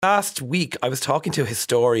last week I was talking to a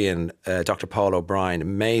historian, Dr. Paul O'Brien,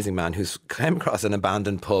 amazing man, who's came across an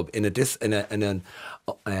abandoned pub he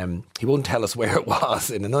wouldn't tell us where it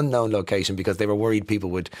was, in an unknown location, because they were worried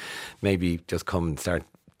people would maybe just come and start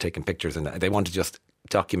taking pictures, and they want to just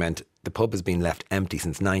document. The pub has been left empty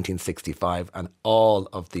since 1965, and all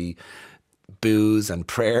of the booze and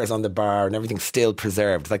prayers on the bar and everything still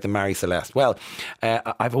preserved. It's like the Mary Celeste. Well, I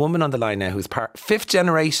have a woman on the line now who's fifth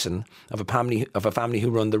generation of a family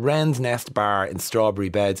who run the Wren's Nest Bar in Strawberry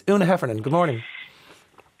Beds. Una Heffernan, good morning.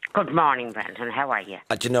 Good morning, Brendan. How are you?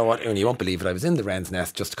 Do you know what, Una, you won't believe it, I was in the Wren's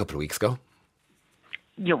Nest just a couple of weeks ago.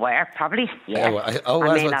 You were, probably, yeah.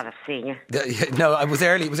 I may not have seen you. No, I was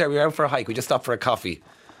early. We were out for a hike. We just stopped for a coffee.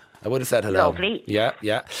 I would have said hello. Lovely. Yeah.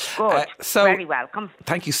 Good. Very welcome.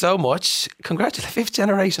 Thank you so much. Congratulations. Fifth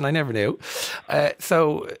generation, I never knew.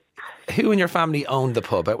 So who in your family owned the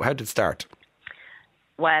pub? How did it start?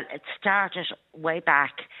 Well, it started way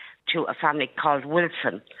back to a family called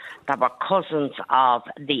Wilson that were cousins of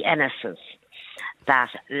the Ennises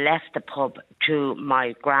that left the pub to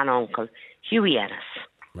my granduncle, Hughie Ennis.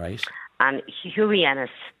 Right. And Hughie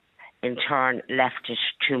Ennis, in turn, left it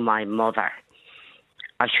to my mother.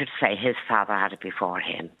 I should say his father had it before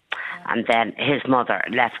him. And then his mother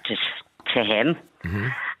left it to him. Mm-hmm.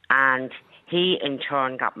 And he, in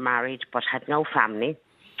turn, got married but had no family.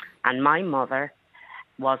 And my mother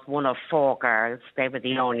was one of 4 girls. They were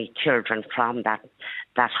the only children from that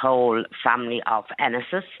whole family of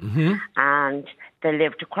Ennises. Mm-hmm. And they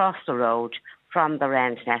lived across the road from the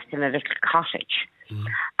Wren's Nest in a little cottage. Mm-hmm.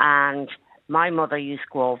 And my mother used to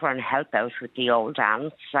go over and help out with the old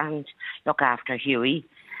aunts and look after Hughie.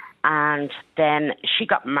 And then she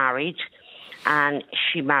got married, and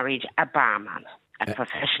she married a barman, a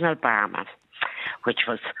professional barman, which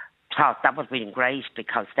was thought that would have been great,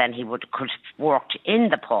 because then he could have worked in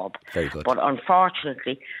the pub. Very good. But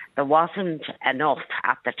unfortunately, there wasn't enough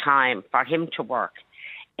at the time for him to work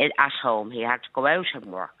at home. He had to go out and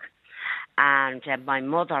work. And my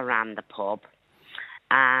mother ran the pub,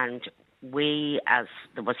 and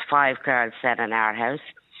there was 5 girls then in our house,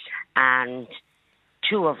 and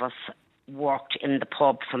 2 of us worked in the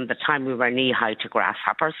pub from the time we were knee-high to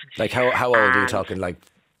grasshoppers. Like how old are you talking, like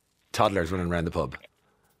toddlers running around the pub?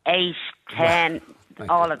 8, 10,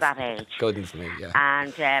 all of that age. Goodness me, yeah.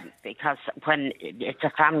 And because when it's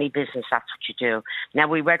a family business, that's what you do. Now,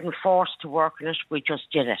 we weren't forced to work in it, we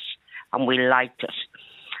just did it, and we liked it.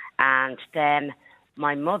 And then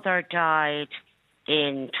my mother died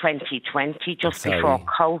in 2020, just before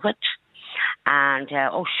COVID. And,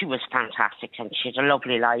 she was fantastic, and she had a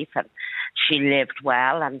lovely life, and she lived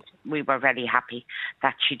well, and we were very happy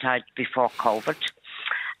that she died before COVID.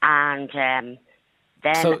 And then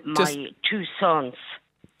my 2 sons...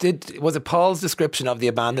 Was it Paul's description of the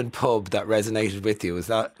abandoned pub that resonated with you? Was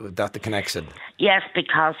that the connection? Yes,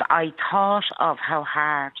 because I thought of how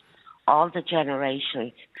hard all the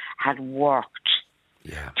generations had worked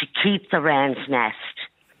to keep the Wren's Nest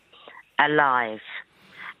alive.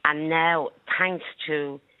 And now, thanks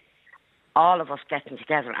to all of us getting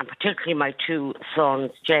together, and particularly my 2 sons,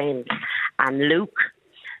 James and Luke,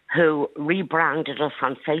 who rebranded us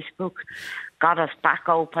on Facebook, got us back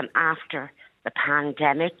open after the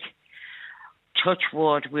pandemic. Touch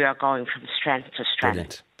wood, we are going from strength to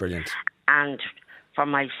strength. Brilliant. And for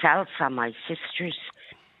myself and my sisters,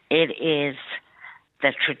 it is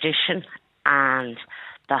the tradition and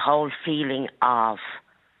the whole feeling of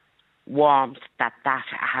warmth that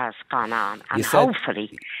has gone on, and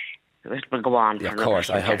hopefully it will go on. Yeah, of course,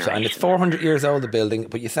 I hope so. And it's 400 years old, the building,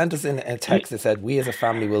 but you sent us in a text that said, we as a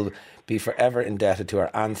family will be forever indebted to our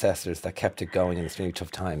ancestors that kept it going in extremely tough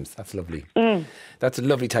times. That's lovely. That's a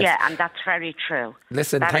lovely text. Yeah, and that's very true.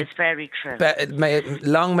 Listen, that is very true.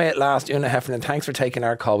 Long may it last. Una Heffernan, thanks for taking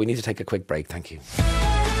our call. We need to take a quick break. Thank you.